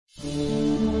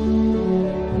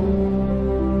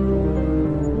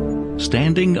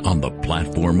Standing on the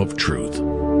platform of truth.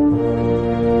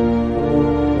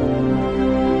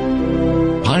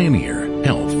 Pioneer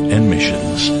Health and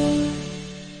Missions.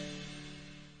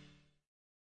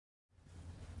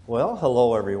 Well,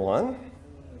 hello everyone.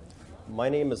 My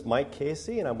name is Mike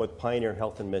Casey and I'm with Pioneer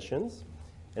Health and Missions.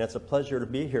 And it's a pleasure to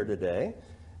be here today.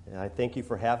 And I thank you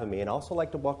for having me. And I also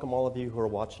like to welcome all of you who are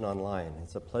watching online.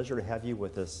 It's a pleasure to have you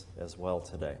with us as well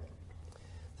today.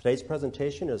 Today's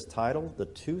presentation is titled The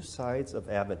Two Sides of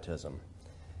Adventism.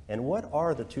 And what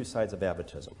are the two sides of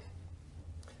Adventism?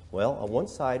 Well, on one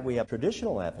side we have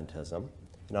traditional Adventism,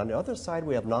 and on the other side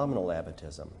we have nominal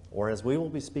Adventism, or as we will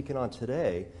be speaking on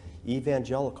today,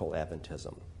 evangelical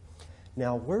Adventism.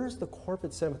 Now, where's the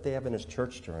corporate Seventh-day Adventist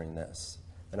Church during this?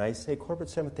 And I say corporate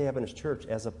Seventh-day Adventist Church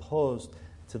as opposed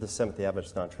to the Seventh-day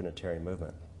Adventist non-Trinitarian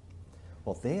movement.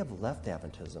 Well, they have left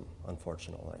Adventism,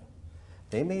 unfortunately.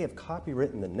 They may have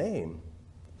copywritten the name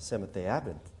Seventh-day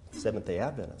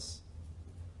Adventists,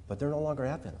 but they're no longer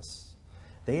Adventists.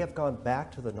 They have gone back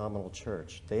to the nominal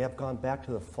church. They have gone back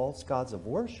to the false gods of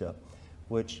worship,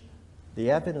 which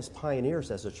the Adventist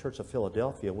pioneers as the Church of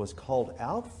Philadelphia was called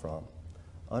out from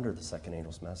under the second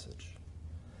angel's message.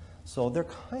 So they're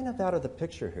kind of out of the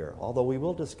picture here, although we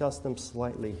will discuss them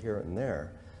slightly here and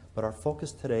there. But our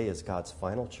focus today is God's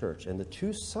final church and the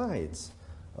two sides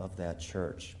of that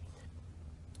church.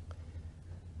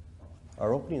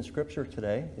 Our opening scripture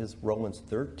today is Romans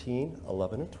 13,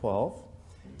 11, and 12.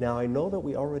 Now, I know that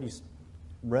we already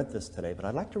read this today, but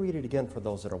I'd like to read it again for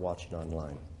those that are watching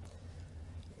online.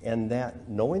 And that,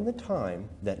 knowing the time,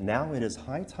 that now it is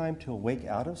high time to awake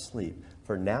out of sleep,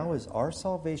 for now is our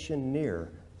salvation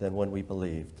nearer than when we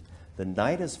believed. The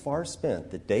night is far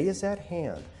spent, the day is at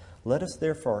hand. Let us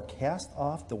therefore cast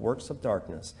off the works of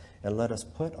darkness, and let us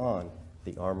put on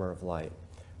the armor of light.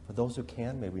 For those who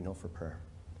can, may we know for prayer.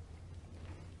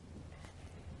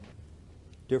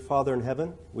 Dear Father in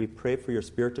heaven, we pray for your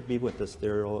Spirit to be with us,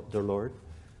 dear Lord.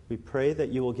 We pray that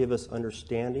you will give us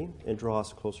understanding and draw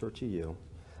us closer to you.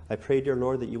 I pray, dear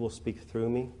Lord, that you will speak through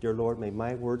me. Dear Lord, may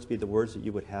my words be the words that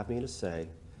you would have me to say.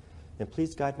 And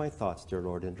please guide my thoughts, dear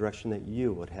Lord, in the direction that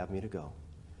you would have me to go.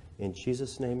 In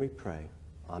Jesus' name we pray.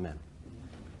 Amen.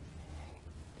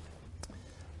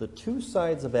 The two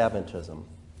sides of Adventism.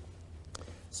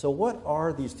 So what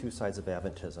are these two sides of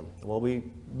Adventism? Well, we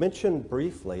mentioned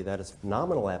briefly that it's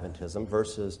nominal Adventism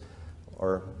versus,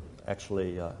 or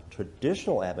actually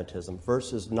traditional Adventism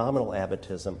versus nominal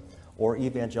Adventism or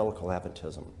evangelical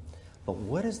Adventism. But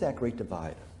what is that great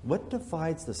divide? What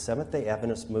divides the Seventh-day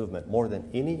Adventist movement more than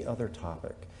any other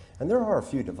topic? And there are a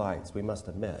few divides, we must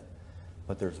admit.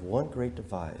 But there's one great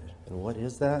divide. And what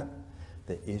is that?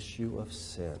 The issue of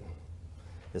sin.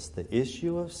 It's the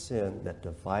issue of sin that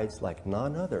divides like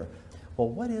none other. Well,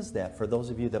 what is that for those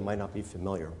of you that might not be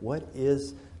familiar? What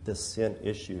is the sin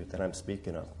issue that I'm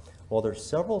speaking of? Well, there's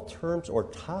several terms or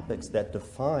topics that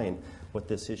define what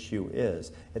this issue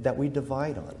is and that we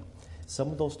divide on. Some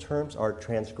of those terms are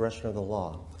transgression of the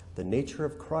law, the nature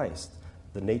of Christ,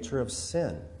 the nature of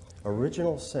sin,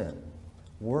 original sin,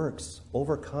 works,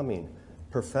 overcoming,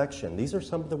 perfection. These are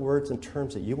some of the words and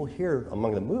terms that you will hear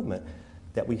among the movement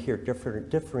that we hear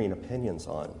differing opinions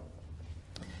on.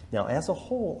 Now, as a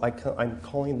whole, I'm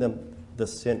calling them the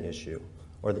sin issue,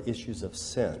 or the issues of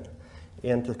sin.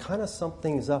 And to kind of sum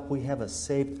things up, we have a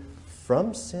saved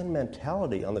from sin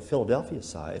mentality on the Philadelphia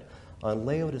side. On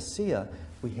Laodicea,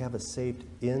 we have a saved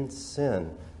in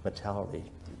sin mentality.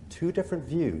 Two different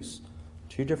views,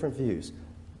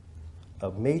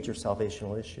 a major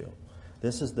salvational issue.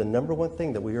 This is the number one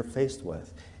thing that we are faced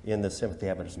with in the Seventh-day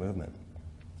Adventist movement.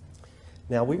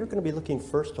 Now, we are going to be looking,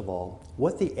 first of all,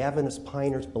 what the Adventist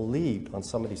pioneers believed on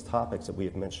some of these topics that we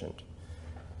have mentioned.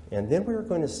 And then we are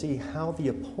going to see how the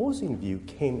opposing view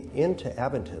came into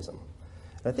Adventism.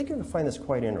 And I think you're going to find this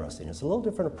quite interesting. It's a little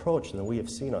different approach than we have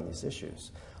seen on these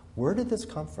issues. Where did this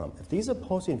come from? If these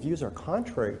opposing views are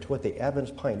contrary to what the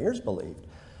Adventist pioneers believed,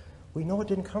 we know it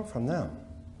didn't come from them.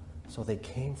 So they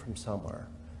came from somewhere.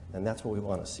 And that's what we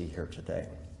want to see here today.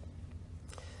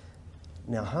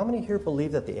 Now, how many here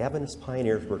believe that the Adventist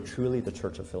pioneers were truly the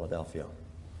Church of Philadelphia?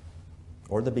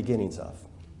 Or the beginnings of?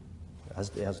 As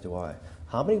do I.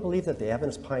 How many believe that the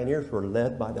Adventist pioneers were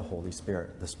led by the Holy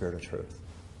Spirit, the Spirit of truth?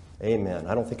 Amen.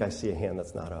 I don't think I see a hand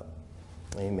that's not up.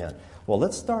 Amen. Well,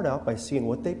 let's start out by seeing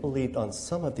what they believed on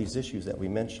some of these issues that we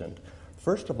mentioned.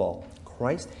 First of all,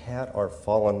 Christ had our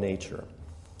fallen nature.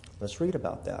 Let's read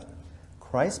about that.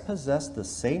 Christ possessed the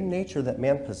same nature that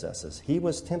man possesses. He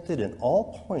was tempted in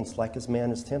all points like as man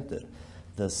is tempted.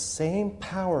 The same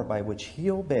power by which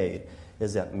he obeyed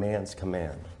is at man's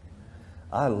command.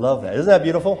 I love that. Isn't that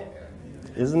beautiful?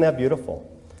 Isn't that beautiful?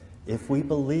 If we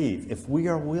believe, if we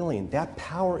are willing, that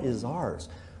power is ours.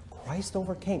 Christ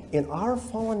overcame. In our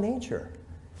fallen nature,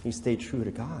 he stayed true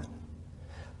to God.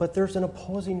 But there's an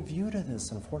opposing view to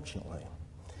this, unfortunately.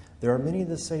 There are many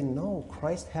that say, no,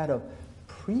 Christ had a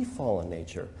pre-fallen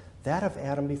nature, that of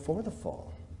Adam before the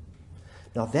fall.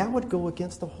 Now, that would go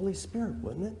against the Holy Spirit,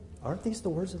 wouldn't it? Aren't these the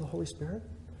words of the Holy Spirit?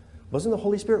 Wasn't the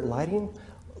Holy Spirit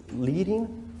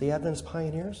leading the Adventist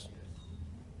pioneers?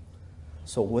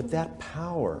 So would that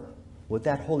power, would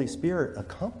that Holy Spirit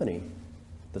accompany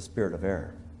the spirit of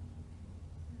error?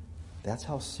 That's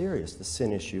how serious the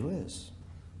sin issue is.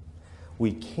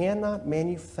 We cannot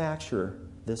manufacture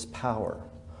this power.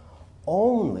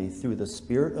 Only through the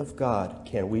Spirit of God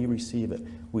can we receive it.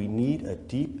 We need a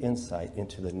deep insight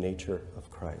into the nature of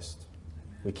Christ.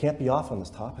 We can't be off on this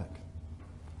topic.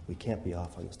 We can't be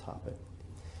off on this topic.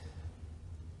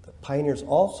 The pioneers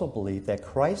also believed that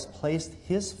Christ placed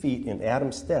his feet in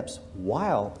Adam's steps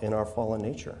while in our fallen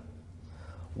nature.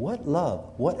 What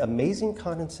love, what amazing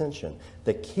condescension.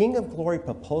 The King of Glory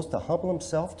proposed to humble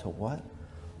himself to what?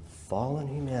 Fallen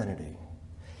humanity.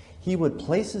 He would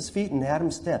place his feet in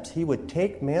Adam's steps. He would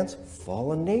take man's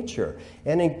fallen nature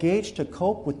and engage to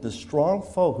cope with the strong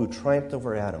foe who triumphed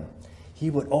over Adam. He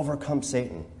would overcome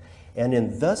Satan. And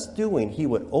in thus doing, he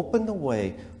would open the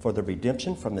way for the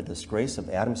redemption from the disgrace of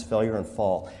Adam's failure and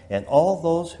fall. And all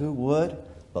those who would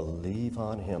believe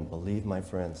on him. Believe, my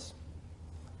friends.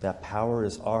 That power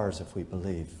is ours if we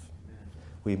believe.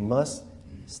 We must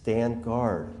stand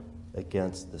guard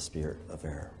against the spirit of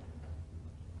error.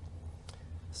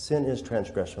 Sin is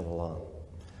transgression of the law.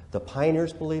 The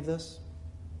pioneers believe this.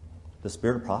 The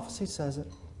spirit of prophecy says it.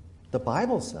 The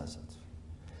Bible says it.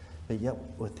 But yet,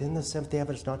 within the Seventh-day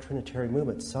Adventist non-Trinitarian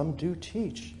movement, some do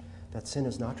teach that sin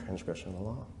is not transgression of the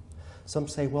law. Some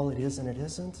say, well, it is and it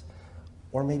isn't,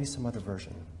 or maybe some other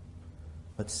version.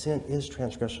 But sin is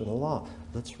transgression of the law.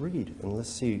 Let's read and let's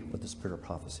see what the spirit of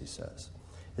prophecy says.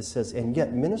 It says, and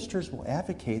yet ministers will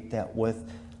advocate that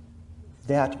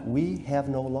we have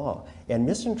no law and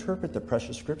misinterpret the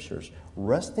precious scriptures,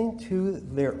 resting to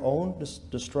their own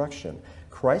destruction.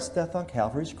 Christ's death on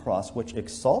Calvary's cross, which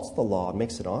exalts the law and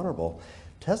makes it honorable,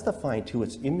 testifying to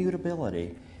its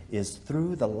immutability, is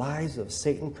through the lies of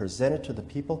Satan presented to the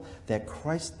people that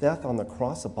Christ's death on the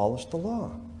cross abolished the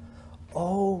law.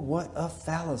 Oh, what a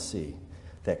fallacy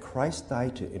that Christ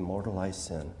died to immortalize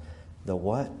sin. The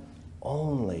what?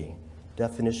 Only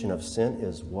definition of sin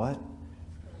is what?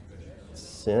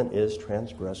 Sin is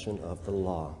transgression of the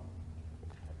law.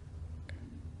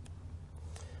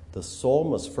 The soul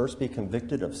must first be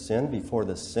convicted of sin before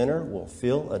the sinner will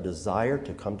feel a desire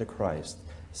to come to Christ.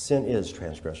 Sin is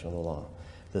transgression of the law.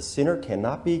 The sinner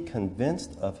cannot be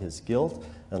convinced of his guilt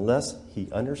unless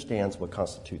he understands what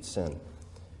constitutes sin.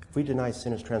 If we deny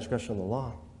sin is transgression of the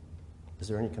law, is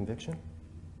there any conviction?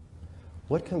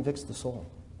 What convicts the soul?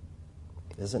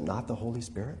 Is it not the Holy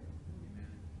Spirit?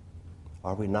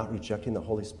 Are we not rejecting the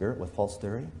Holy Spirit with false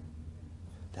theory?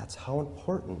 That's how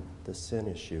important the sin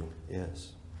issue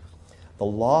is. The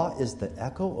law is the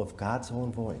echo of God's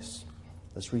own voice.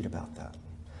 Let's read about that.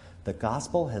 The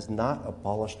gospel has not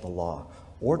abolished the law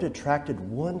or detracted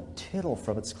one tittle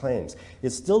from its claims. It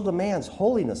still demands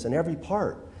holiness in every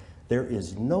part. There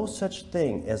is no such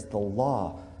thing as the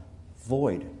law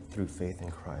void through faith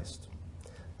in Christ.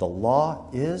 The law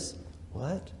is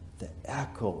what? The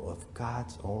echo of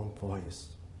God's own voice.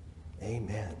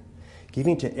 Amen.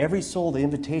 Giving to every soul the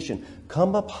invitation,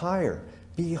 come up higher,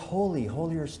 be holy,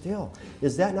 holier still.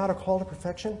 Is that not a call to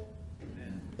perfection?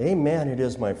 Amen, it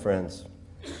is, my friends.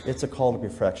 It's a call to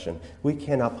perfection. We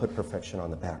cannot put perfection on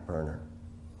the back burner.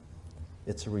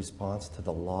 It's a response to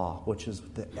the law, which is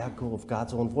the echo of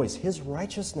God's own voice, his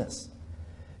righteousness.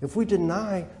 If we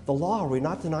deny the law, are we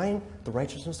not denying the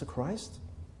righteousness of Christ?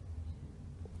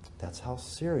 That's how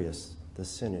serious the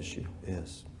sin issue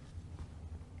is.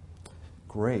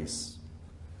 Grace.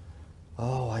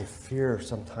 Oh, I fear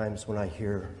sometimes when I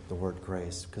hear the word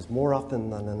grace, because more often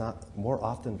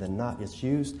than not, it's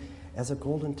used as a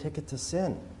golden ticket to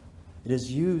sin. It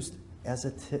is used as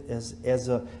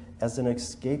an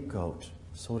scapegoat,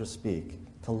 so to speak,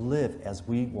 to live as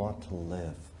we want to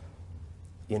live,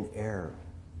 in error,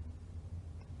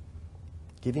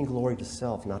 giving glory to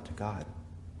self, not to God,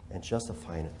 and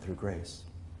justifying it through grace.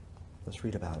 Let's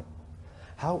read about it.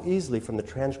 How easily, from the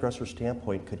transgressor's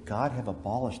standpoint, could God have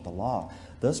abolished the law,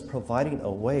 thus providing a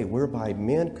way whereby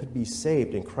men could be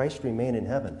saved and Christ remain in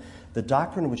heaven? The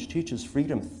doctrine which teaches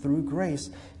freedom through grace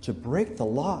to break the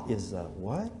law is a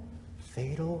what?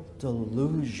 Fatal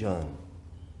delusion.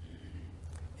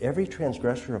 Every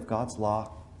transgressor of God's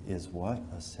law is what?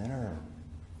 A sinner.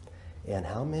 And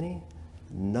how many?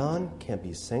 None can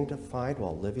be sanctified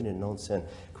while living in known sin.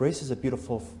 Grace is a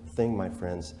beautiful thing, my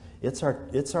friends. It's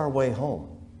our way home.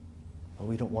 But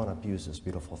we don't want to abuse this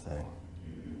beautiful thing.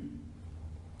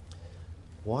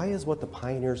 Why is what the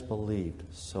pioneers believed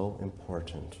so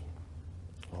important?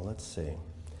 Well, let's see.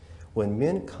 When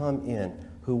men come in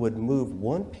who would move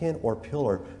one pin or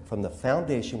pillar from the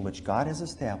foundation which God has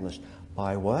established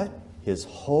by what? His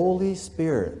Holy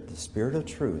Spirit, the Spirit of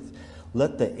truth.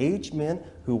 Let the aged men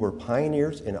who were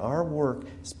pioneers in our work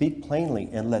speak plainly,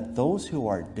 and let those who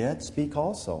are dead speak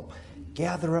also.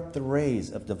 Gather up the rays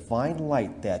of divine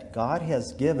light that God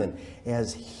has given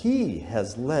as He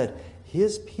has led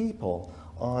His people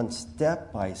on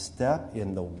step by step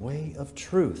in the way of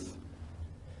truth.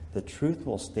 The truth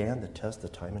will stand the test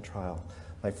of time and trial.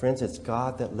 My friends, it's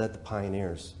God that led the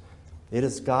pioneers. It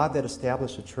is God that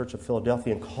established the Church of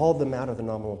Philadelphia and called them out of the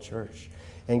nominal church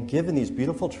and given these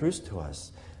beautiful truths to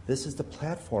us. This is the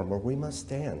platform where we must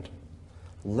stand,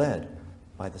 led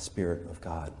by the Spirit of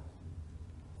God.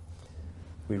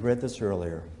 We read this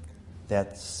earlier.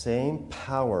 That same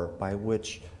power by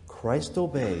which Christ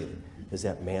obeyed is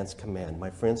at man's command. My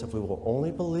friends, if we will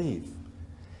only believe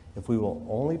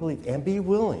and be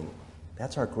willing,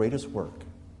 that's our greatest work.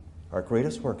 Our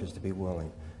greatest work is to be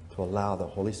willing to allow the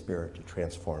Holy Spirit to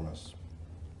transform us.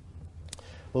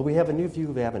 Well, we have a new view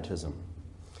of Adventism.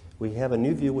 We have a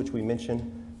new view which we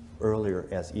mentioned earlier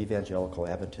as evangelical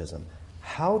Adventism.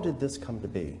 How did this come to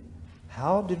be?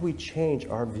 How did we change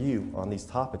our view on these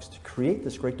topics to create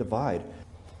this great divide?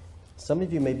 Some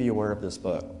of you may be aware of this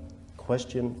book,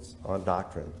 Questions on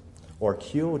Doctrine, or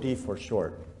QOD for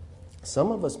short.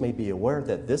 Some of us may be aware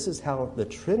that this is how the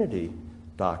Trinity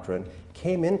doctrine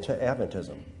came into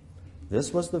Adventism.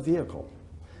 This was the vehicle.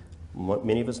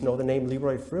 Many of us know the name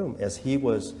Leroy Froom as he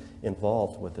was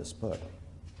involved with this book.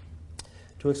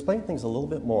 To explain things a little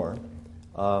bit more,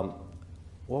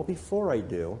 before I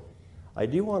do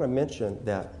want to mention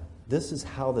that this is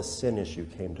how the sin issue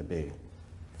came to be.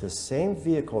 The same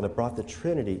vehicle that brought the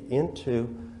Trinity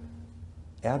into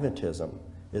Adventism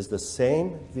is the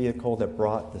same vehicle that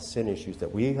brought the sin issues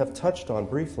that we have touched on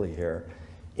briefly here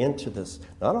into this.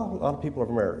 Not a lot of people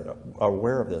are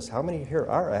aware of this. How many here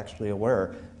are actually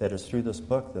aware that it's through this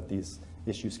book that these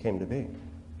issues came to be?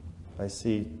 I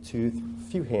see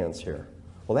few hands here.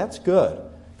 Well, that's good,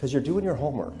 because you're doing your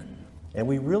homework. And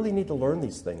we really need to learn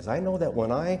these things. I know that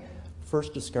when I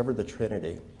first discovered the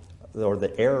Trinity, or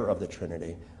the error of the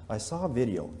Trinity, I saw a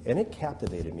video, and it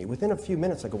captivated me. Within a few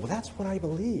minutes, I go, well, that's what I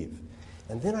believe.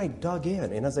 And then I dug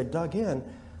in, and as I dug in,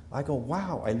 I go,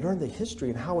 wow, I learned the history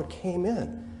and how it came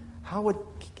in. How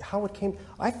it came.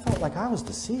 I felt like I was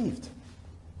deceived.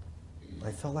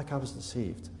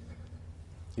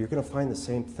 You're going to find the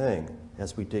same thing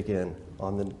as we dig in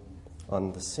on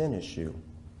the sin issue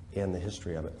and the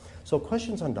history of it. So,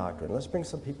 Questions on Doctrine. Let's bring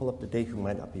some people up to date who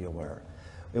might not be aware.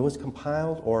 It was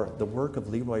compiled, or the work of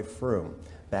Leroy Froom,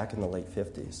 back in the late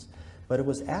 50s. But it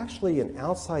was actually an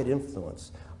outside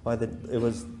influence. It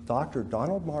was Dr.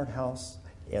 Donald Marthouse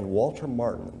and Walter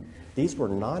Martin. These were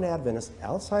non-Adventists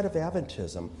outside of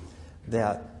Adventism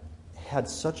that had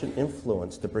such an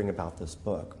influence to bring about this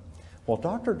book. Well,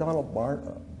 Dr. Donald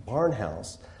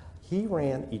Barnhouse, he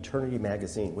ran Eternity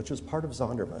Magazine, which was part of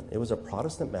Zondervan. It was a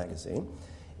Protestant magazine.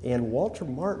 And Walter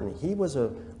Martin, he was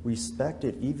a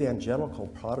respected evangelical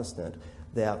Protestant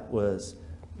that was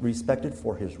respected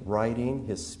for his writing,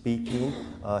 his speaking.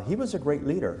 He was a great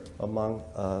leader among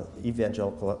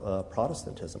evangelical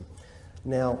Protestantism.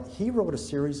 Now, he wrote a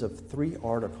series of 3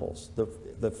 articles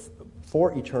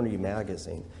for Eternity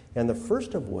Magazine, and the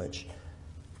first of which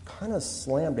kind of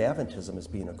slammed Adventism as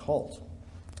being a cult.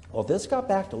 Well, this got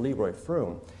back to Leroy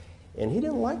Froom, and he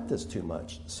didn't like this too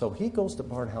much. So he goes to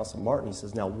Barnhouse and Martin. He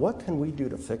says, now, what can we do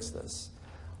to fix this?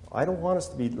 I don't want us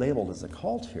to be labeled as a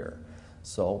cult here.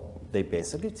 So they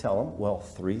basically tell him, well,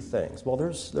 3 things. Well,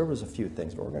 there was a few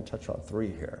things, but we're going to touch on 3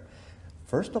 here.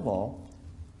 First of all,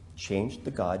 change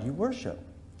the God you worship.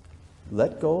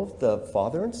 Let go of the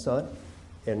Father and Son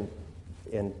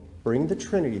and bring the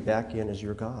Trinity back in as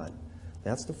your God.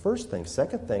 That's the first thing.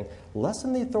 Second thing,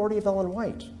 lessen the authority of Ellen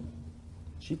White.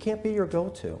 She can't be your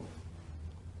go-to.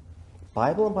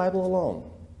 Bible and Bible alone.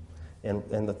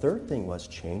 And the third thing was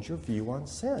change your view on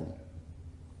sin.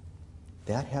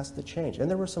 That has to change. And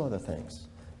there were some other things,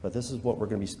 but this is what we're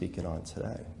going to be speaking on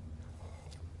today.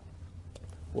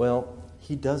 Well,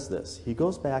 he does this. He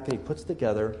goes back and he puts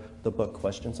together the book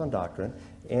Questions on Doctrine,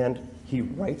 and he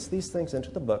writes these things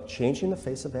into the book, changing the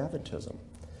face of Adventism.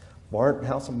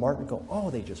 Barnhouse and Martin go, oh,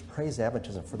 they just praise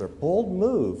Adventism for their bold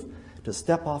move to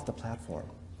step off the platform.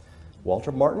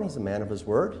 Walter Martin, he's a man of his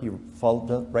word. He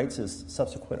writes his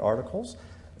subsequent articles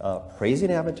praising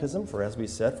Adventism for, as we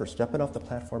said, for stepping off the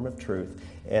platform of truth.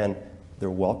 And they're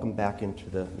welcome back into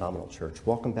the nominal church,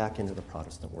 welcome back into the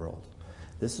Protestant world.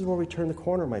 This is where we turn the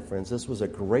corner, my friends. This was a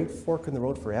great fork in the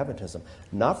road for Adventism.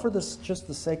 Not for just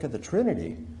the sake of the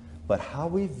Trinity, but how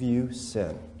we view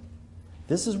sin.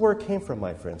 This is where it came from,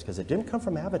 my friends, because it didn't come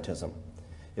from Adventism.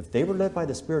 If they were led by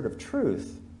the Spirit of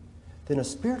truth, then a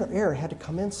spirit of error had to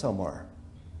come in somewhere.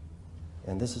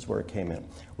 And this is where it came in.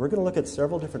 We're going to look at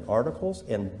several different articles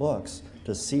and books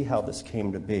to see how this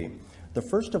came to be. The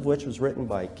first of which was written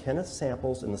by Kenneth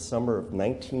Samples in the summer of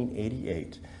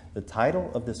 1988. The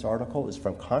title of this article is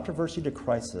From Controversy to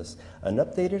Crisis, an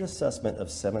updated assessment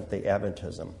of Seventh-day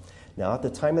Adventism. Now, at the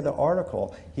time of the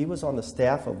article, he was on the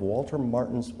staff of Walter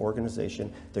Martin's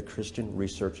organization, the Christian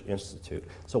Research Institute.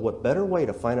 So what better way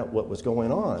to find out what was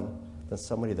going on than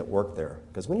somebody that worked there?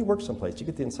 Because when you work someplace, you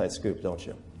get the inside scoop, don't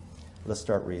you? Let's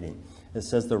start reading. It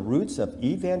says, the roots of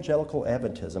evangelical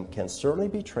Adventism can certainly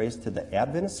be traced to the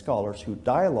Adventist scholars who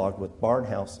dialogued with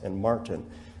Barnhouse and Martin.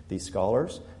 These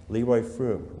scholars, Leroy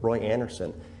Froom, Roy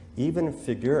Anderson, even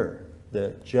Figuer,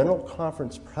 the General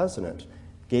Conference president,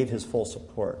 gave his full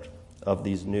support of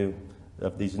these new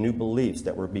beliefs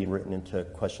that were being written into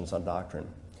Questions on Doctrine.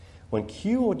 When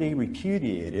QOD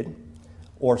repudiated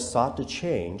or sought to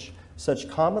change such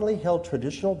commonly held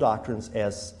traditional doctrines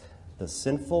as the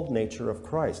sinful nature of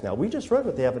Christ. Now, we just read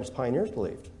what the Adventist pioneers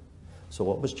believed. So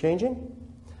what was changing?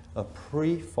 A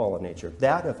pre-fallen nature.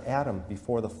 That of Adam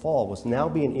before the fall was now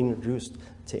being introduced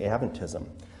to Adventism.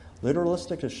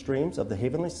 Literalistic extremes of the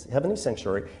heavenly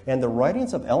sanctuary and the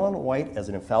writings of Ellen White as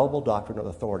an infallible doctrine of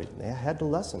authority. They had to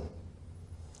lessen.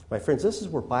 My friends, this is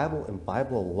where Bible and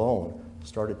Bible alone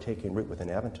started taking root within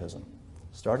Adventism,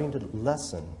 starting to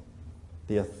lessen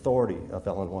the authority of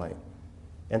Ellen White.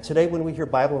 And today when we hear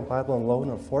Bible and Bible alone,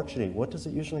 unfortunately, what does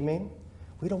it usually mean?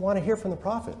 We don't want to hear from the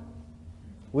prophet.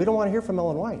 We don't want to hear from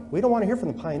Ellen White. We don't want to hear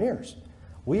from the pioneers.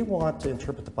 We want to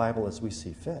interpret the Bible as we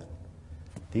see fit.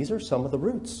 These are some of the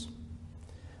roots.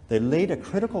 They laid a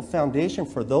critical foundation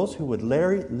for those who would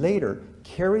later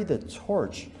carry the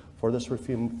torch for this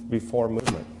reform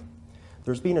movement.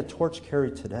 There's being a torch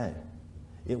carried today.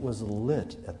 It was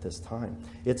lit at this time.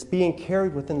 It's being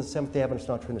carried within the Seventh-day Adventist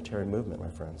non-Trinitarian movement, my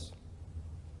friends.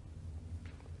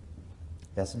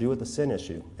 It has to do with the sin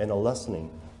issue and a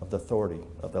lessening of the authority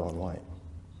of Ellen White.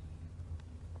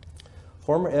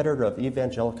 Former editor of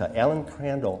Evangelica, Alan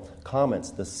Crandall,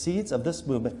 comments, the seeds of this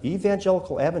movement,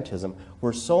 evangelical Adventism,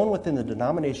 were sown within the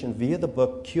denomination via the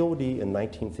book QOD in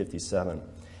 1957.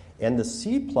 And the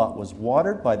seed plot was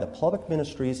watered by the public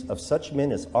ministries of such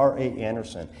men as R.A.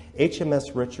 Anderson,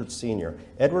 H.M.S. Richards Sr.,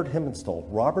 Edward Himmelstoll,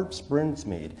 Robert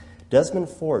Brinsmead, Desmond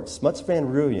Ford, Smuts Van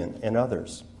Rooyen, and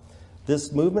others.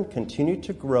 This movement continued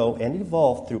to grow and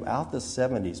evolve throughout the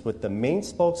 70s, with the main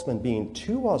spokesman being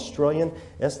two Australian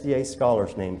SDA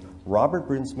scholars named Robert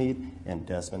Brinsmead and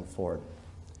Desmond Ford.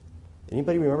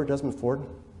 Anybody remember Desmond Ford?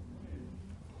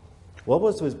 What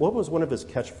was one of his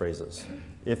catchphrases?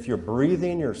 If you're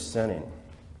breathing, you're sinning.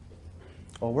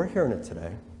 Well, we're hearing it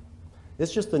today.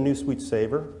 It's just a new sweet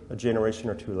savor a generation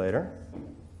or two later.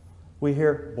 We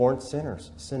hear born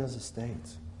sinners, sin is a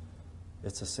state.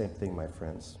 It's the same thing, my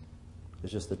friends.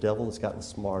 It's just the devil has gotten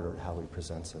smarter at how he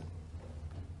presents it.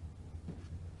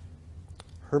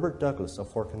 Herbert Douglas, A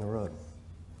Fork in the Road.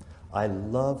 I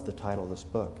love the title of this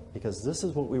book because this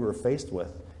is what we were faced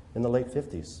with in the late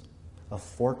 50s. A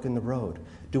fork in the road.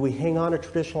 Do we hang on to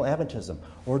traditional Adventism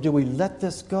or do we let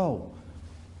this go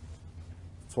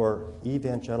for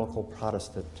evangelical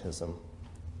Protestantism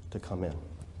to come in?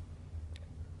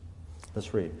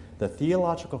 Let's read. The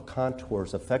theological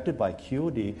contours affected by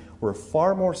QOD were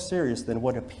far more serious than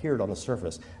what appeared on the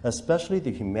surface, especially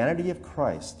the humanity of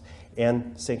Christ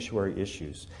and sanctuary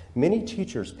issues. Many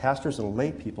teachers, pastors, and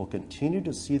lay people continue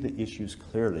to see the issues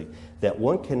clearly, that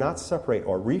one cannot separate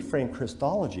or reframe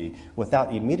Christology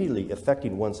without immediately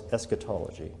affecting one's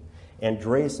eschatology.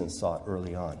 Andreasen saw it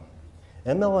early on.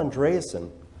 M.L. Andreasen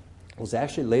was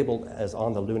actually labeled as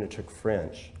on the lunatic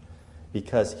fringe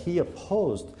because he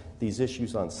opposed these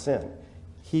issues on sin.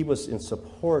 He was in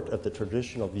support of the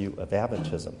traditional view of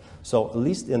Adventism. So at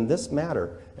least in this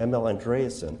matter, M.L.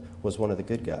 Andreasen was one of the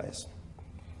good guys.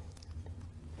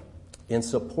 In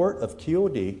support of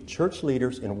QOD, church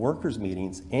leaders in workers'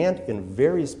 meetings and in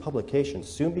various publications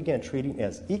soon began treating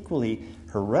as equally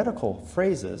heretical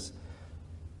phrases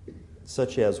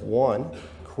such as 1,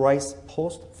 Christ's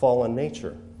post-fallen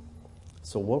nature.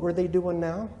 So what were they doing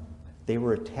now? They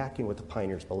were attacking what the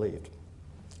pioneers believed.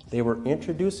 They were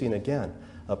introducing, again,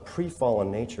 a pre-fallen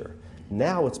nature.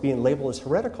 Now it's being labeled as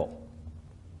heretical.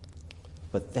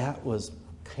 But that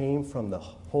came from the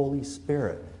Holy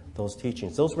Spirit, those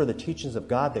teachings. Those were the teachings of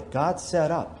God that God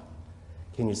set up.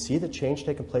 Can you see the change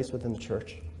taking place within the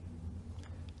church?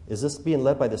 Is this being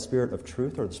led by the Spirit of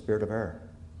truth or the Spirit of error?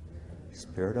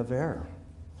 Spirit of error.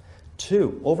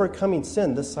 2, overcoming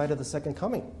sin this side of the second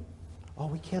coming. Oh,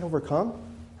 we can't overcome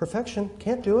perfection.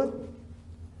 Can't do it.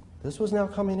 This was now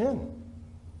coming in.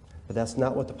 But that's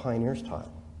not what the pioneers taught.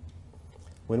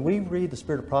 When we read the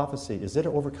Spirit of prophecy, is it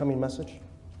an overcoming message?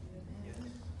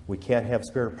 We can't have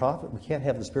Spirit of prophet. We can't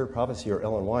have the Spirit of prophecy or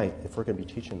Ellen White if we're going to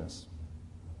be teaching this.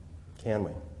 Can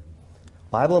we?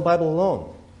 Bible and Bible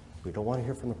alone. We don't want to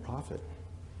hear from the prophet.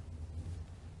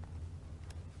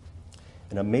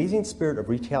 An amazing spirit of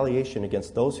retaliation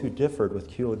against those who differed with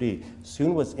QOD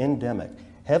soon was endemic.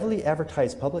 Heavily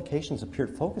advertised publications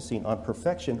appeared focusing on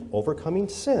perfection, overcoming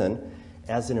sin,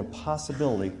 as an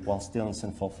impossibility while still in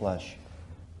sinful flesh.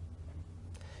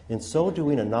 In so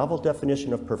doing, a novel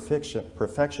definition of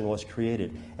perfection was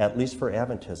created, at least for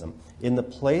Adventism, in the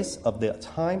place of the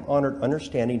time-honored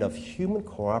understanding of human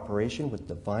cooperation with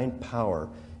divine power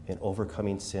in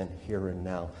overcoming sin here and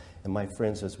now. And my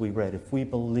friends, as we read, if we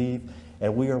believe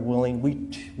and we are willing,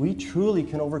 we truly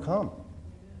can overcome.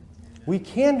 We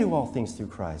can do all things through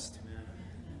Christ.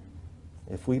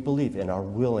 If we believe and are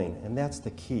willing, and that's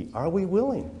the key. Are we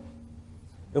willing?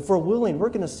 If we're willing, we're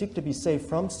going to seek to be saved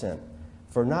from sin.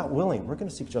 If we're not willing, we're going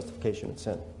to seek justification in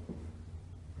sin.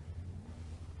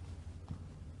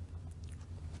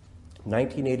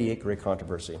 1988 Great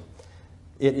Controversy.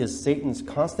 It is Satan's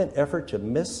constant effort to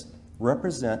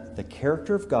misrepresent the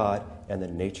character of God and the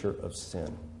nature of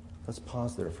sin. Let's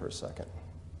pause there for a second.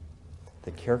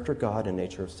 The character of God and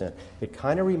nature of sin. It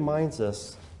kind of reminds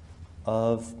us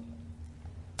of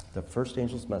the first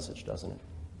angel's message, doesn't it?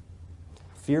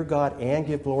 Fear God and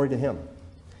give glory to Him.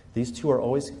 These two are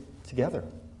always together.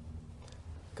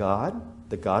 God,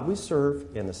 the God we serve,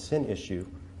 and the sin issue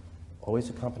always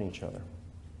accompany each other.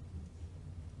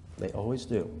 They always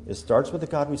do. It starts with the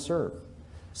God we serve.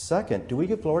 Second, do we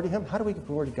give glory to Him? How do we give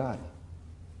glory to God?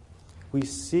 We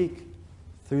seek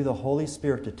through the Holy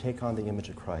Spirit to take on the image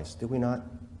of Christ. Do we not?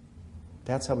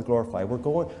 That's how we glorify.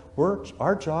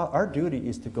 Our duty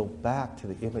is to go back to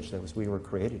the image that we were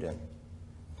created in.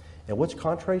 And what's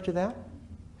contrary to that?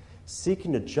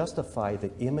 Seeking to justify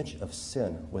the image of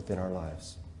sin within our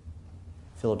lives.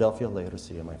 Philadelphia,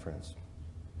 Laodicea, my friends.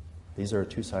 These are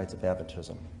two sides of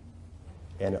Adventism.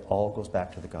 And it all goes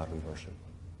back to the God we worship.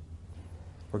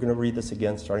 We're going to read this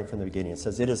again starting from the beginning. It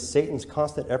says, it is Satan's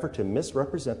constant effort to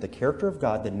misrepresent the character of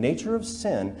God, the nature of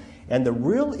sin, and the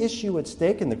real issue at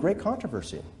stake in the great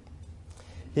controversy.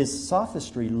 His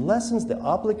sophistry lessens the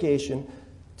obligation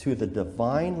to the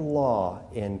divine law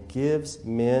and gives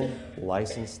men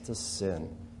license to sin.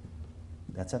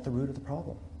 That's at the root of the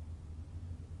problem.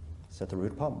 It's at the root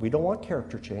of the problem. We don't want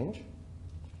character change.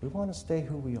 We want to stay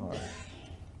who we are.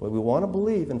 But we want to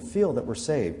believe and feel that we're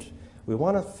saved. We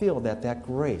want to feel that that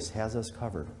grace has us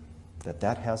covered,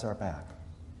 that has our back.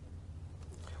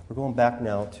 We're going back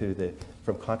now to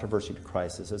from controversy to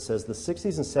crisis. It says the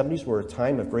 60s and 70s were a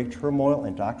time of great turmoil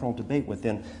and doctrinal debate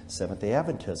within Seventh-day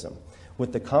Adventism,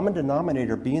 with the common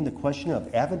denominator being the question of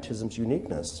Adventism's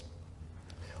uniqueness.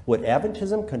 Would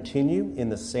Adventism continue in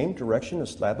the same direction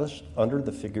established under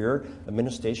the Figueroa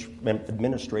administration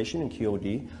in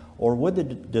QOD, or would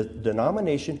the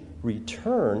denomination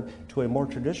return to a more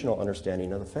traditional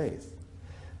understanding of the faith?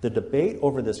 The debate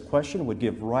over this question would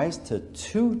give rise to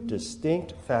two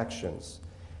distinct factions,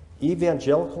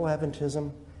 evangelical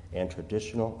Adventism and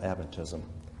traditional Adventism,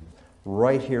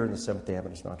 right here in the Seventh-day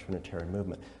Adventist non-Trinitarian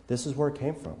movement. This is where it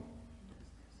came from.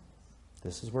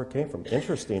 This is where it came from.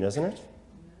 Interesting, isn't it?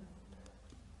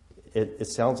 It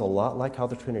sounds a lot like how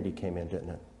the Trinity came in, didn't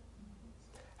it?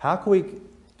 How can we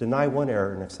deny one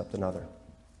error and accept another?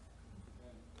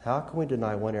 How can we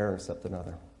deny one error and accept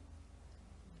another?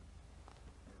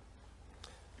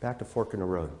 Back to Fork in the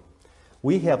Road.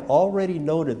 We have already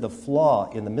noted the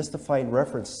flaw in the mystifying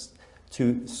reference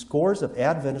to scores of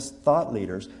Adventist thought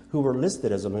leaders who were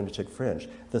listed as a lunatic fringe.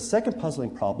 The second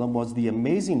puzzling problem was the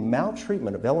amazing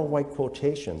maltreatment of Ellen White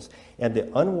quotations and the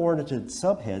unwarranted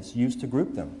subheads used to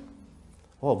group them.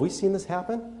 Oh, have we seen this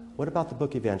happen? What about the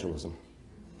book Evangelism?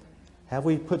 Have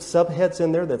we put subheads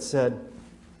in there that said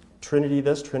Trinity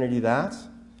this, Trinity that,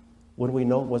 when we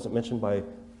know it wasn't mentioned by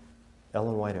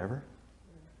Ellen White ever?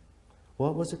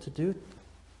 What was it to do?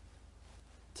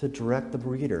 To direct the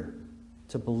reader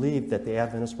to believe that the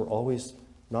Adventists were always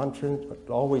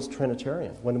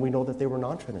Trinitarian, when we know that they were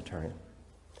non-Trinitarian.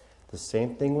 The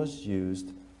same thing was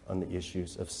used on the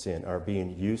issues of sin, are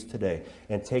being used today,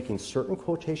 and taking certain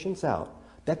quotations out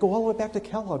that go all the way back to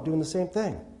Kellogg doing the same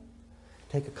thing.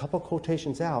 Take a couple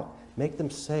quotations out, make them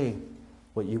say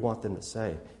what you want them to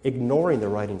say, ignoring the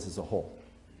writings as a whole,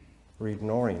 or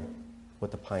ignoring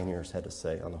what the pioneers had to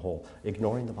say on the whole,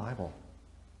 ignoring the Bible.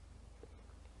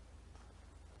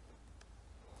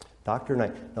 Dr.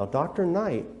 Knight. Now, Dr.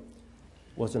 Knight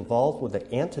was involved with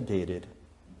the antedated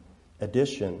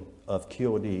edition of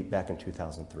QOD back in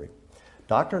 2003.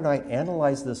 Dr. Knight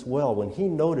analyzed this well when he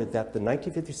noted that the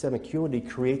 1957 QOD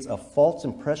creates a false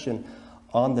impression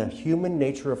on the human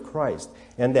nature of Christ,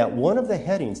 and that one of the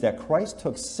headings, that Christ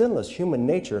took sinless human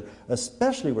nature,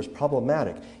 especially was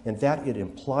problematic, in that it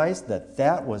implies that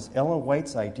that was Ellen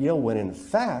White's ideal, when in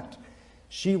fact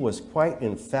she was quite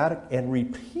emphatic and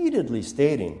repeatedly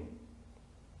stating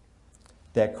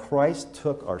that Christ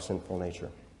took our sinful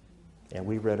nature. And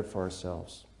we read it for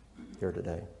ourselves here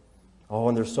today. Oh,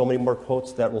 and there's so many more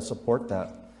quotes that will support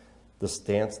that, the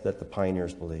stance that the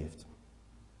pioneers believed.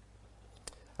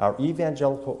 Our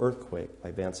Evangelical Earthquake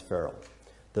by Vance Farrell.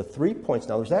 The 3 points,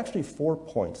 now there's actually 4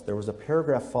 points. There was a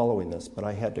paragraph following this, but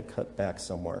I had to cut back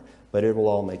somewhere. But it will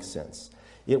all make sense.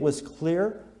 It was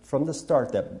clear from the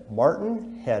start that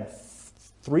Martin had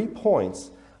 3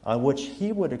 points on which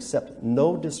he would accept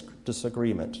no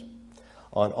disagreement.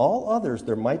 On all others,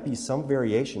 there might be some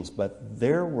variations, but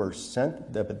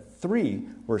the 3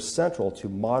 were central to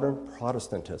modern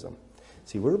Protestantism.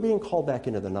 See, we're being called back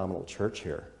into the nominal church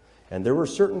here, and there were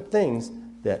certain things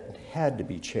that had to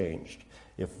be changed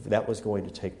if that was going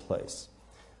to take place.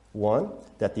 1,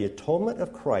 that the atonement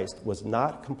of Christ was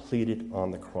not completed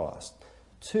on the cross.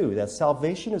 2, that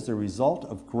salvation is the result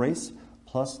of grace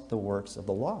plus the works of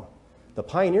the law. The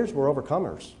pioneers were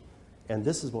overcomers, and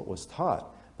this is what was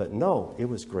taught. But no, it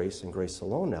was grace and grace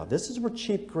alone now. This is where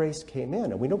cheap grace came in,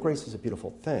 and we know grace is a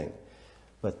beautiful thing.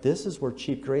 But this is where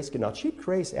cheap grace came. Now, cheap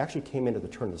grace actually came into the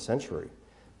turn of the century.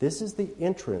 This is the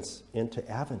entrance into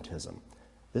Adventism.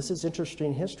 This is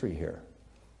interesting history here.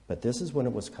 But this is when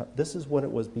it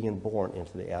was being born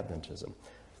into the Adventism.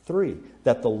 3,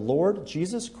 that the Lord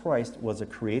Jesus Christ was a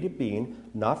created being,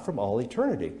 not from all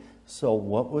eternity. So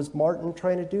what was Martin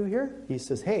trying to do here? He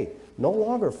says, hey, no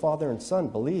longer Father and Son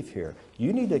believe here.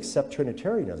 You need to accept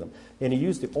Trinitarianism. And he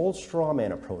used the old straw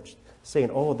man approach,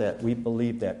 saying, oh, that we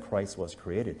believe that Christ was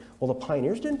created. Well, the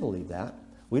pioneers didn't believe that.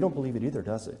 We don't believe it either,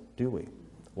 do we?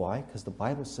 Why? Because the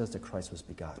Bible says that Christ was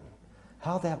begotten.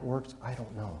 How that works, I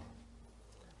don't know.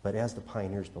 But as the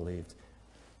pioneers believed,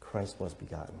 Christ was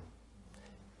begotten.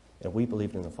 And we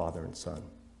believed in the Father and Son.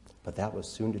 But that was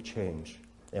soon to change.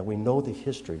 And we know the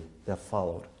history that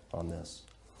followed on this.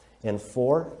 And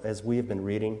 4, as we have been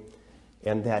reading,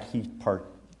 and that he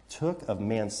partook of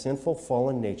man's sinful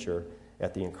fallen nature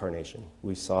at the incarnation.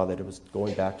 We saw that it was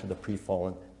going back to the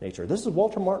pre-fallen nature. This is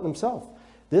Walter Martin himself.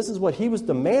 This is what he was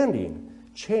demanding,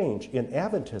 change in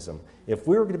Adventism, if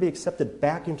we were going to be accepted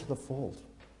back into the fold.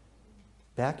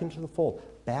 Back into the fold.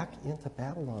 Back into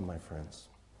Babylon, my friends.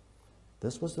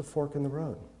 This was the fork in the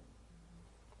road.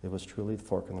 It was truly the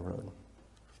fork in the road.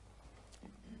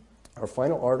 Our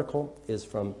final article is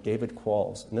from David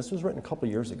Qualls, and this was written a couple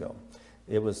years ago.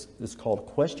 It's called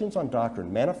Questions on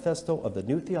Doctrine, Manifesto of the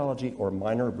New Theology, or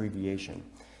minor abbreviation.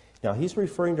 Now, he's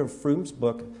referring to Froome's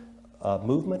book,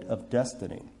 Movement of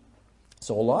Destiny.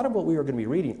 So a lot of what we are going to be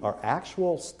reading are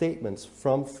actual statements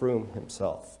from Froome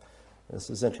himself. This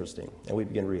is interesting, and we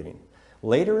begin reading.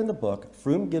 Later in the book,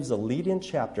 Froome gives a lead-in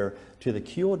chapter to the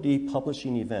QOD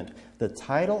publishing event. The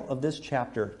title of this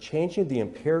chapter, Changing the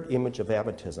Impaired Image of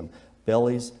Adventism,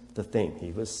 bellies the theme.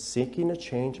 He was seeking to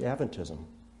change Adventism.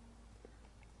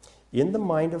 In the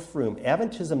mind of Froome,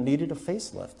 Adventism needed a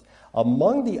facelift.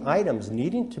 Among the items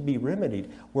needing to be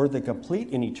remedied were the complete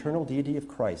and eternal deity of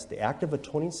Christ, the active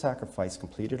atoning sacrifice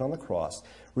completed on the cross,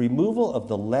 removal of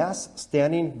the last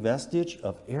standing vestige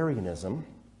of Arianism,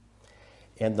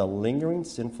 and the lingering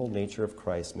sinful nature of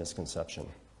Christ's misconception.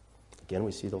 Again,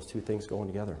 we see those two things going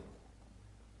together.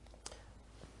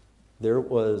 There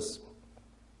was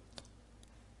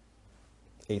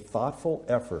a thoughtful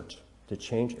effort to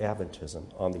change Adventism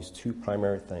on these two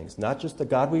primary things, not just the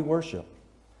God we worship,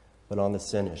 but on the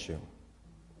sin issue.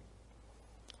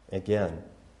 Again,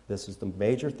 this is the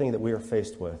major thing that we are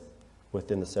faced with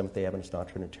within the Seventh-day Adventist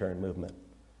non-Trinitarian movement,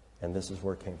 and this is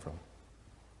where it came from.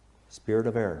 Spirit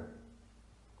of error.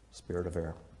 Spirit of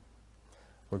error.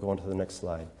 We're going to the next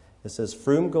slide. It says,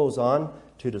 Froome goes on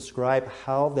to describe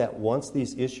how that once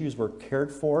these issues were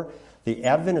cared for, the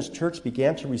Adventist church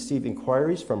began to receive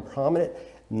inquiries from prominent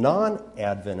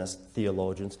non-Adventist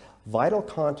theologians, vital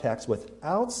contacts with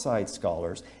outside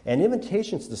scholars, and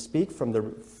invitations to speak from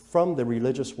the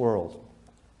religious world.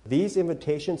 These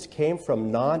invitations came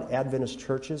from non-Adventist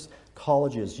churches,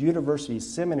 colleges,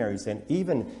 universities, seminaries, and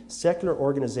even secular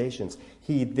organizations.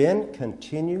 He then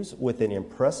continues with an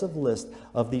impressive list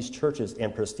of these churches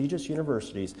and prestigious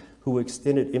universities who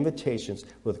extended invitations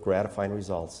with gratifying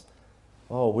results.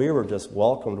 Oh, we were just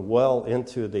welcomed well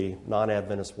into the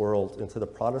non-Adventist world, into the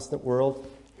Protestant world.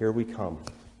 Here we come.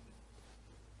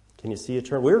 Can you see a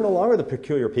turn? We're no longer the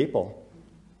peculiar people.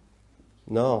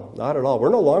 No, not at all. We're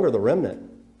no longer the remnant.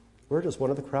 We're just one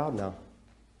of the crowd now.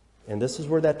 And this is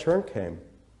where that turn came.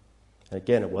 And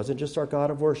again, it wasn't just our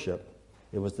God of worship.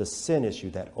 It was the sin issue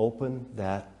that opened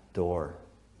that door.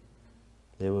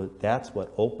 That's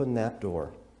what opened that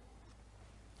door.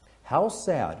 How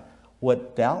sad.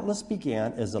 What doubtless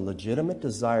began as a legitimate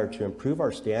desire to improve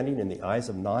our standing in the eyes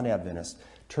of non-Adventists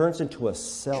turns into a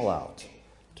sellout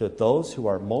to those who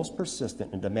are most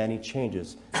persistent in demanding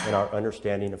changes in our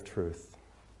understanding of truth.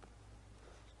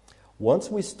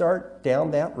 Once we start down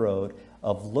that road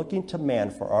of looking to man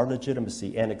for our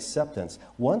legitimacy and acceptance,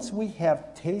 once we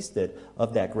have tasted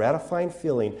of that gratifying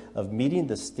feeling of meeting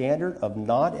the standard of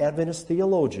non-Adventist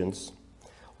theologians,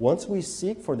 once we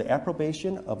seek for the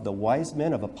approbation of the wise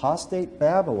men of apostate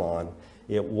Babylon,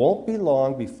 it won't be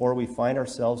long before we find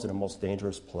ourselves in a most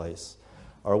dangerous place.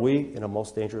 Are we in a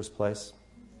most dangerous place?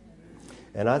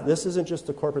 And this isn't just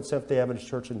the corporate Seventh-day Adventist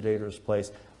Church in a dangerous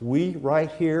place. We,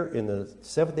 right here in the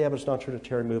Seventh-day Adventist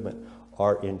non-Trinitarian movement,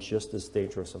 are in just as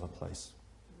dangerous of a place.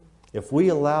 If we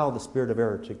allow the spirit of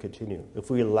error to continue, if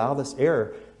we allow this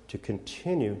error to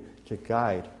continue to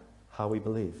guide how we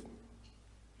believe.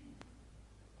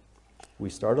 We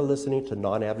started listening to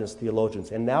non-Adventist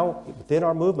theologians, and now within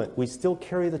our movement, we still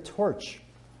carry the torch.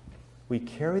 We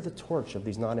carry the torch of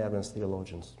these non-Adventist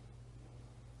theologians.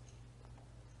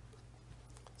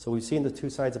 So we've seen the two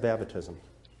sides of Adventism.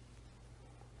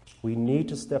 We need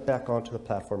to step back onto the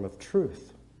platform of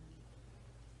truth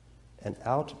and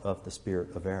out of the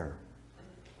spirit of error.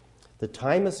 The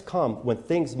time has come when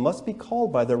things must be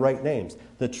called by their right names.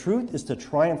 The truth is to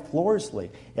triumph gloriously,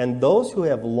 and those who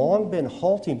have long been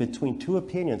halting between two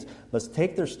opinions must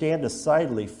take their stand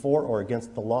decidedly for or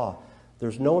against the law.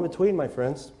 There's no in between, my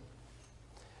friends.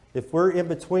 If we're in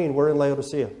between, we're in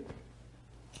Laodicea.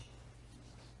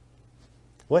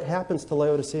 What happens to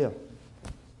Laodicea?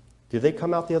 Do they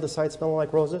come out the other side smelling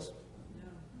like roses? No.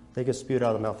 They get spewed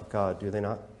out of the mouth of God, do they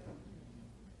not?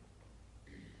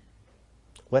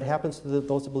 What happens to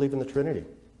those that believe in the Trinity?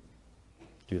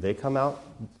 Do they come out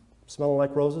smelling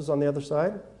like roses on the other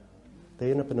side?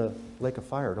 They end up in a lake of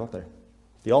fire, don't they?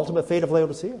 The ultimate fate of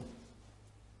Laodicea.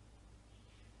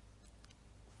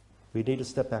 We need to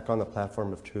step back on the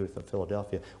platform of truth of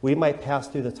Philadelphia. We might pass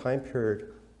through the time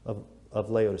period of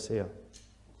Laodicea.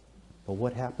 But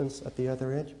what happens at the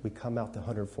other end? We come out to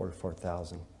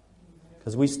 144,000.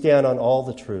 Because we stand on all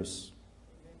the truths.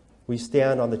 We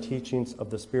stand on the teachings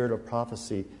of the spirit of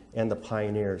prophecy and the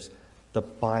pioneers, the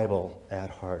Bible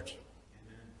at heart.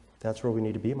 That's where we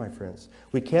need to be, my friends.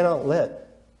 We cannot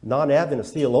let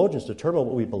non-Adventist theologians determine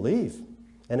what we believe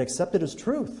and accept it as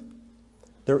truth.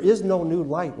 There is no new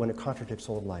light when it contradicts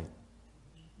old light.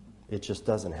 It just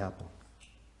doesn't happen.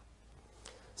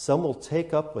 Some will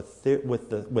take up with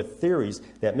theories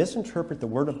that misinterpret the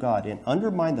Word of God and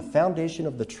undermine the foundation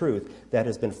of the truth that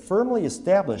has been firmly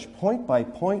established point by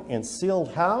point and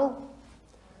sealed how?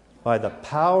 By the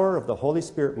power of the Holy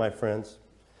Spirit, my friends.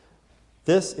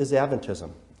 This is Adventism.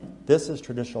 This is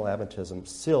traditional Adventism,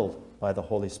 sealed by the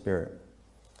Holy Spirit.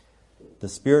 The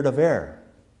spirit of error,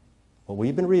 what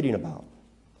we've been reading about,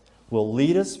 will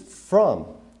lead us from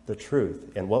the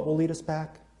truth. And what will lead us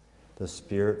back? The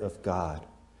Spirit of God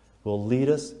will lead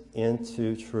us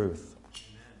into truth.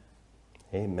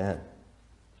 Amen.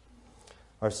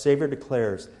 Our Savior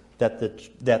declares that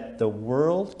the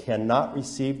world cannot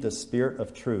receive the Spirit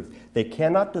of truth. They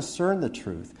cannot discern the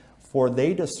truth, for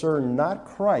they discern not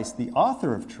Christ, the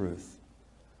author of truth.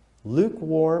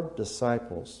 Lukewarm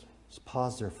disciples. Let's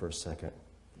pause there for a second.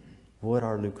 What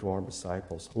are lukewarm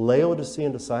disciples?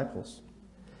 Laodicean disciples.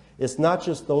 It's not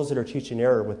just those that are teaching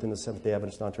error within the Seventh-day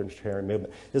Adventist non-Trinitarian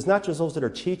movement. It's not just those that are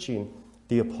teaching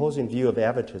the opposing view of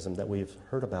Adventism that we've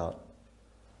heard about.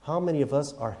 How many of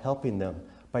us are helping them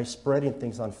by spreading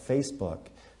things on Facebook,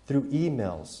 through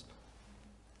emails,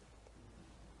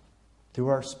 through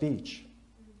our speech,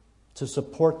 to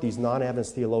support these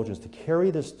non-Adventist theologians, to carry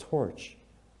this torch?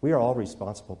 We are all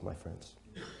responsible, my friends.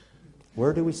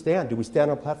 Where do we stand? Do we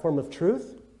stand on a platform of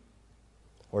truth?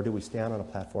 Or do we stand on a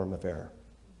platform of error?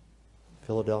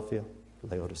 Philadelphia,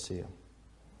 Laodicea.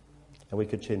 And we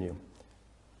continue.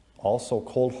 Also,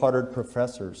 cold-hearted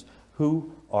professors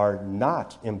who are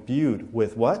not imbued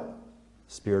with what?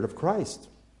 Spirit of Christ.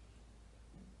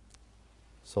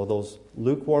 So those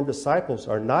lukewarm disciples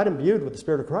are not imbued with the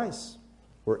Spirit of Christ.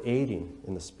 We're aiding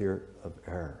in the spirit of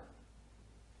error.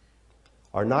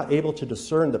 Are not able to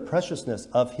discern the preciousness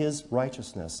of his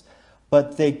righteousness,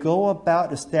 but they go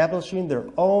about establishing their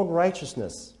own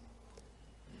righteousness,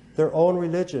 their own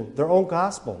religion, their own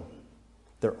gospel,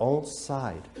 their own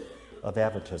side of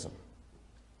Adventism.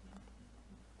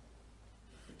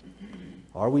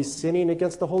 Are we sinning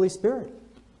against the Holy Spirit?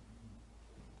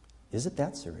 Is it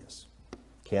that serious?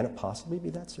 Can it possibly be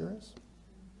that serious?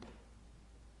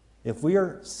 If we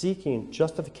are seeking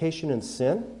justification in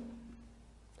sin,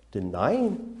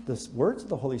 denying the words of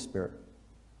the Holy Spirit,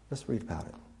 let's read about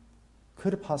it.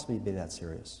 Could it possibly be that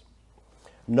serious?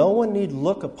 No one need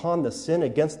look upon the sin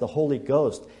against the Holy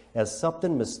Ghost as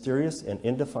something mysterious and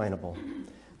indefinable.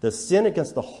 The sin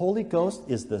against the Holy Ghost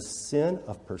is the sin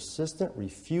of persistent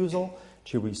refusal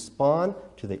to respond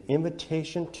to the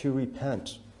invitation to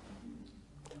repent.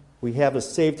 We have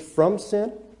us saved from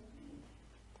sin,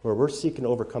 where we're seeking to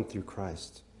overcome through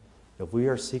Christ. If we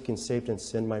are seeking saved in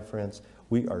sin, my friends,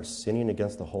 we are sinning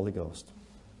against the Holy Ghost.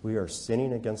 We are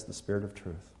sinning against the Spirit of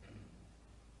truth.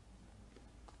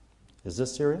 Is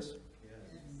this serious?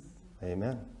 Yes.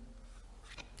 Amen.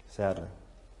 Sadly,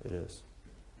 it is.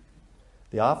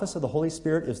 The office of the Holy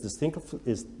Spirit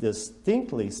is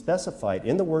distinctly specified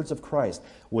in the words of Christ.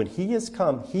 When he is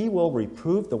come, he will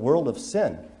reprove the world of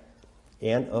sin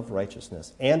and of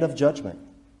righteousness and of judgment.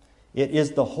 It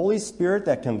is the Holy Spirit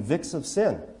that convicts of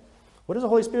sin. What does the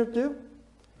Holy Spirit do?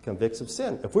 Convicts of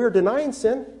sin. If we are denying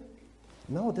sin,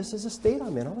 no, this is a state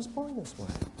I'm in. I was born this way.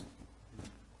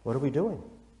 What are we doing?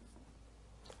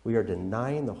 We are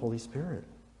denying the Holy Spirit.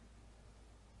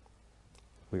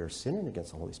 We are sinning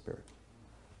against the Holy Spirit.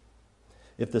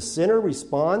 If the sinner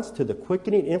responds to the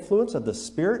quickening influence of the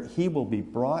Spirit, he will be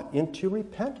brought into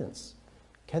repentance.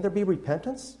 Can there be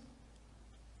repentance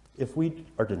if we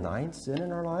are denying sin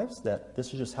in our lives, that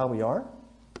this is just how we are?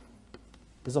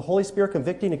 Is the Holy Spirit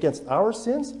convicting against our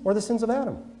sins or the sins of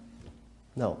Adam?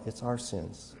 No, it's our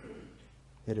sins.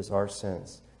 It is our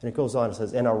sins. And it goes on, it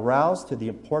says, and aroused to the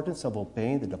importance of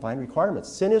obeying the divine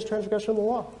requirements. Sin is transgression of the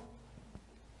law.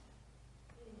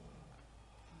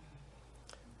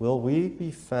 Will we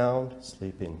be found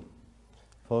sleeping?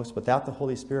 Folks, without the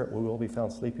Holy Spirit, we will be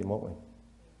found sleeping, won't we?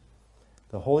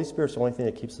 The Holy Spirit's the only thing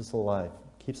that keeps us alive,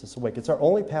 keeps us awake. It's our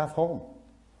only path home.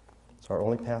 It's our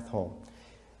only path home.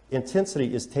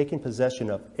 Intensity is taking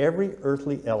possession of every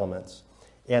earthly element.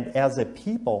 And as a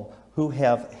people who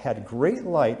have had great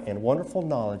light and wonderful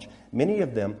knowledge, many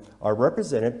of them are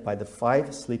represented by the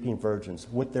 5 sleeping virgins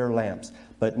with their lamps,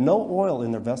 but no oil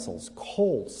in their vessels,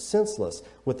 cold, senseless,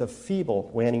 with a feeble,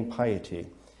 waning piety.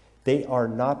 They are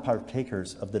not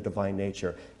partakers of the divine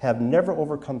nature, have never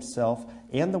overcome self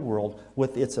and the world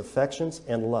with its affections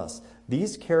and lusts.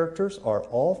 These characters are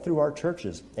all through our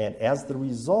churches, and as the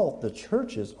result, the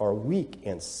churches are weak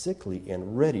and sickly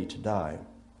and ready to die.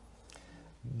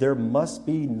 There must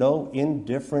be no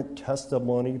indifferent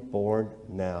testimony born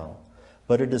now,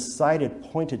 but a decided,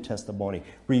 pointed testimony,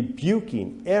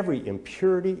 rebuking every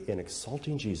impurity and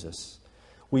exalting Jesus.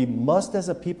 We must, as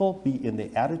a people, be in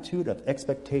the attitude of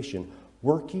expectation,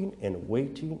 working and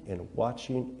waiting and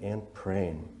watching and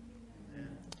praying.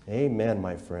 Amen,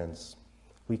 my friends.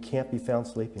 We can't be found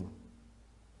sleeping.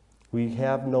 We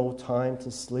have no time to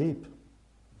sleep.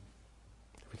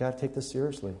 We've got to take this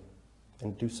seriously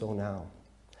and do so now.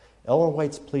 Ellen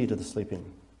White's plea to the sleeping.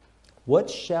 What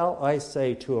shall I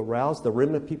say to arouse the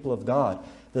remnant people of God,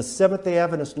 the Seventh-day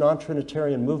Adventist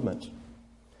non-Trinitarian movement?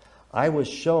 I was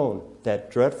shown that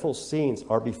dreadful scenes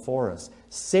are before us.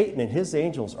 Satan and his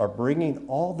angels are bringing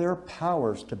all their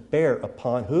powers to bear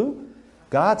upon who?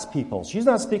 God's people. She's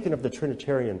not speaking of the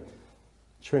Trinitarians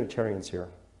here.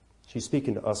 She's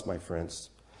speaking to us, my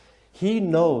friends. He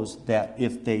knows that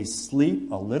if they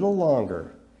sleep a little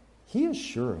longer, he is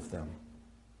sure of them,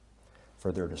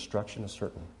 for their destruction is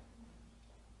certain.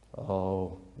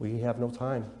 Oh, we have no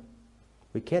time.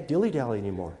 We can't dilly-dally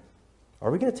anymore.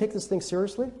 Are we going to take this thing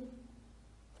seriously?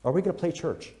 Are we going to play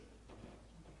church?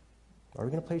 Are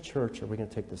we going to play church, or are we going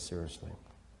to take this seriously?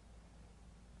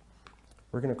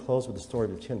 We're going to close with the story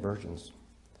of the 10 virgins.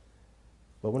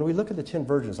 But when we look at the 10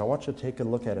 virgins, I want you to take a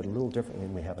look at it a little differently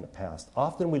than we have in the past.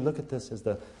 Often we look at this as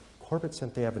the corporate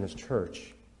Seventh-day Adventist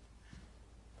church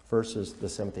versus the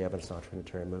Seventh-day Adventist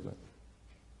non-Trinitarian movement.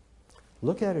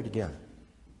 Look at it again.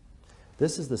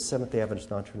 This is the Seventh-day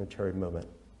Adventist non-Trinitarian movement.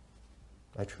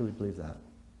 I truly believe that.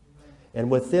 And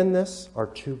within this are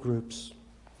 2 groups.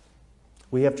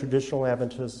 We have traditional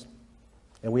Adventists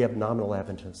and we have nominal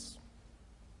Adventists.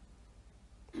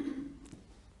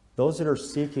 Those that are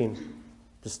seeking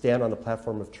to stand on the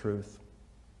platform of truth.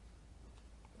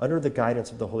 under the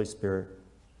guidance of the Holy Spirit,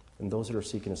 and those that are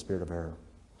seeking a spirit of error.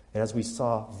 And as we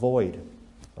saw, void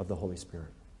of the Holy Spirit.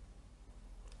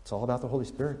 It's all about the Holy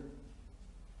Spirit.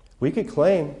 We could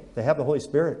claim to have the Holy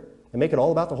Spirit and make it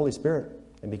all about the Holy Spirit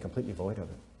and be completely void of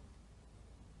it.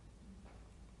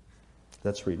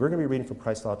 Let's read. We're going to be reading from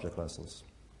Christ's Object Lessons.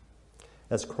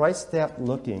 As Christ sat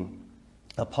looking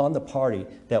upon the party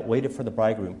that waited for the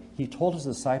bridegroom, he told his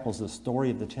disciples the story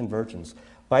of the 10 virgins,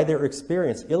 by their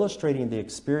experience illustrating the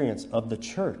experience of the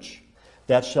church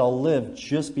that shall live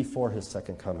just before his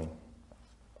second coming.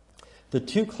 The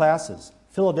two classes,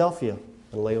 Philadelphia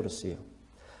and Laodicea,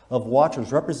 of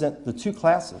watchers represent the two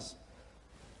classes,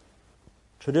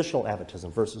 traditional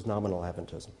Adventism versus nominal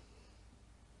Adventism,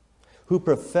 who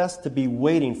profess to be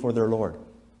waiting for their Lord.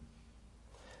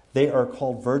 They are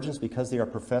called virgins because they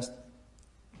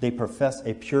profess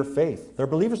a pure faith. They're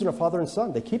believers in their Father and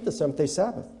Son. They keep the seventh-day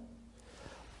Sabbath.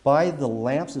 By the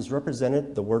lamps is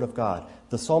represented the Word of God.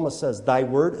 The psalmist says, "Thy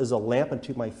word is a lamp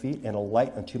unto my feet and a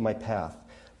light unto my path."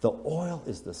 The oil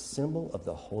is the symbol of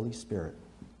the Holy Spirit.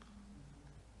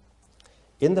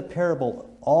 In the parable,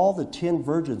 all the 10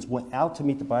 virgins went out to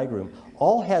meet the bridegroom.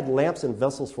 All had lamps and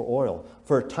vessels for oil.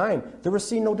 For a time, there was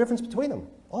seen no difference between them.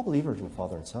 All believers in the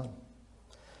Father and Son.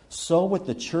 So with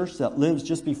the church that lives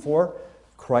just before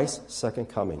Christ's second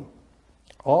coming.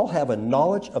 All have a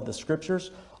knowledge of the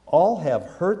Scriptures. All have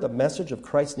heard the message of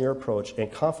Christ's near approach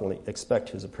and confidently expect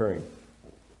his appearing.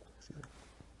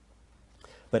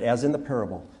 But as in the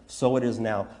parable, so it is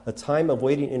now. A time of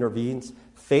waiting intervenes.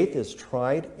 Faith is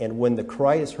tried, and when the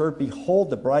cry is heard, "Behold,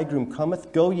 the bridegroom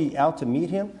cometh, go ye out to meet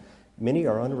him," many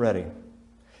are unready.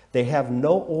 They have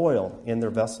no oil in their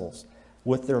vessels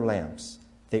with their lamps.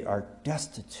 They are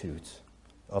destitute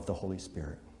of the Holy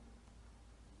Spirit.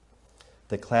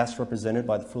 The class represented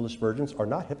by the foolish virgins are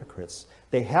not hypocrites.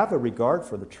 They have a regard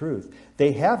for the truth.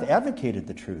 They have advocated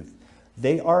the truth.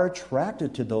 They are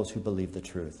attracted to those who believe the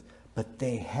truth. But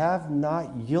they have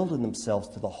not yielded themselves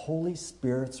to the Holy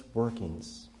Spirit's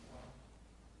workings.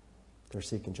 They're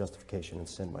seeking justification in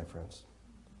sin, my friends.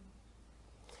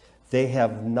 They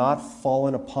have not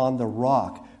fallen upon the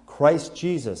rock, Christ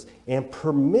Jesus, and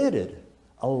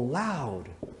allowed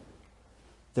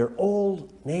their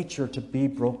old nature to be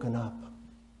broken up.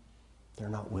 They're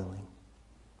not willing.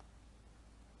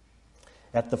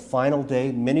 At the final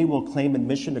day, many will claim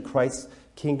admission to Christ's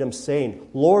kingdom, saying,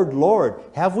 "Lord, Lord,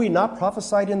 have we not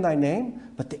prophesied in thy name?"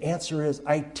 But the answer is,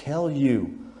 "I tell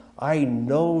you, I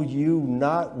know you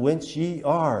not whence ye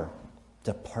are.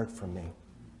 Depart from me."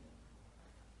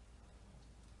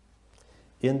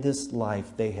 In this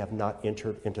life, they have not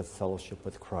entered into fellowship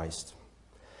with Christ.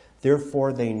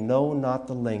 Therefore, they know not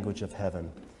the language of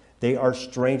heaven. They are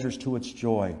strangers to its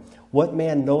joy. What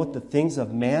man knoweth the things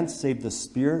of man, save the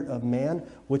spirit of man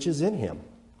which is in him?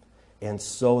 And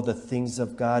so the things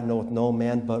of God knoweth no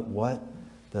man but what?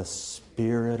 The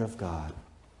Spirit of God.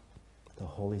 The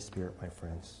Holy Spirit, my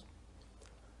friends.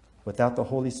 Without the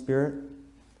Holy Spirit,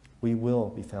 we will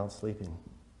be found sleeping.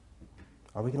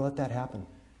 Are we going to let that happen?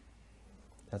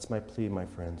 That's my plea, my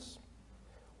friends.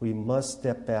 We must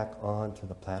step back onto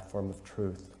the platform of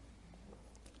truth.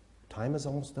 Time is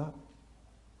almost up.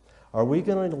 Are we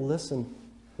going to listen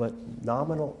what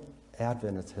nominal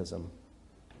Adventism,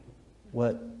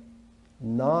 what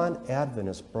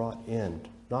non-Adventists brought in,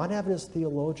 non-Adventist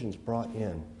theologians brought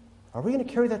in? Are we going to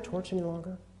carry that torch any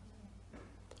longer?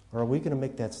 Or are we going to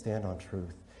make that stand on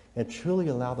truth and truly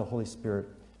allow the Holy Spirit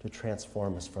to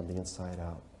transform us from the inside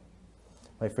out?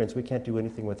 My friends, we can't do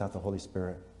anything without the Holy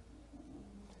Spirit.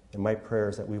 And my prayer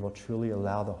is that we will truly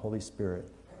allow the Holy Spirit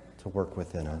to work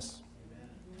within us.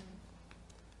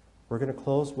 We're going to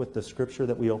close with the scripture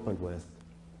that we opened with.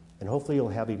 And hopefully you'll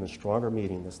have even stronger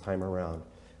meaning this time around.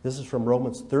 This is from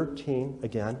Romans 13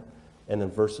 again, and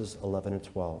then verses 11 and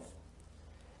 12.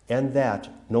 "And that,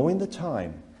 knowing the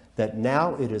time, that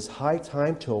now it is high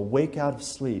time to awake out of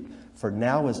sleep, for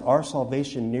now is our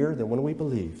salvation nearer than when we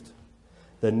believed.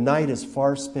 The night is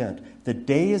far spent, the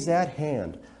day is at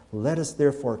hand. Let us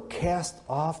therefore cast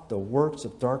off the works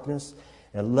of darkness,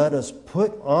 and let us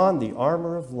put on the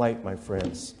armor of light," my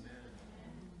friends.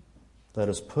 Let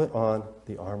us put on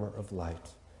the armor of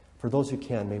light. For those who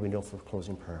can, may we kneel for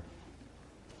closing prayer.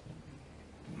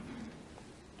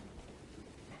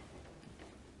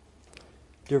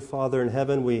 Dear Father in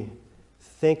heaven, we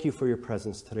thank you for your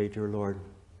presence today, dear Lord.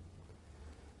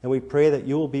 And we pray that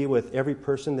you will be with every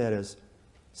person that has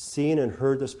seen and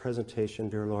heard this presentation,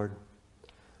 dear Lord.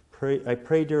 I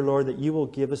pray, dear Lord, that you will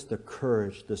give us the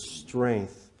courage, the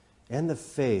strength, and the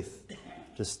faith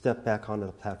to step back onto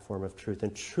the platform of truth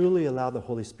and truly allow the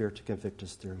Holy Spirit to convict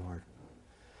us, dear Lord.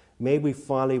 May we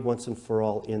finally, once and for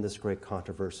all, end this great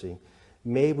controversy.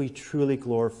 May we truly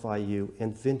glorify you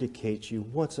and vindicate you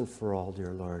once and for all,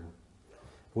 dear Lord.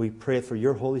 We pray for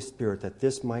your Holy Spirit that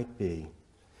this might be.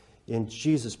 In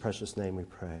Jesus' precious name we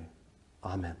pray.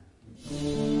 Amen.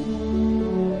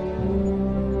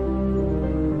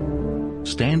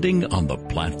 Standing on the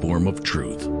platform of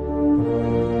truth.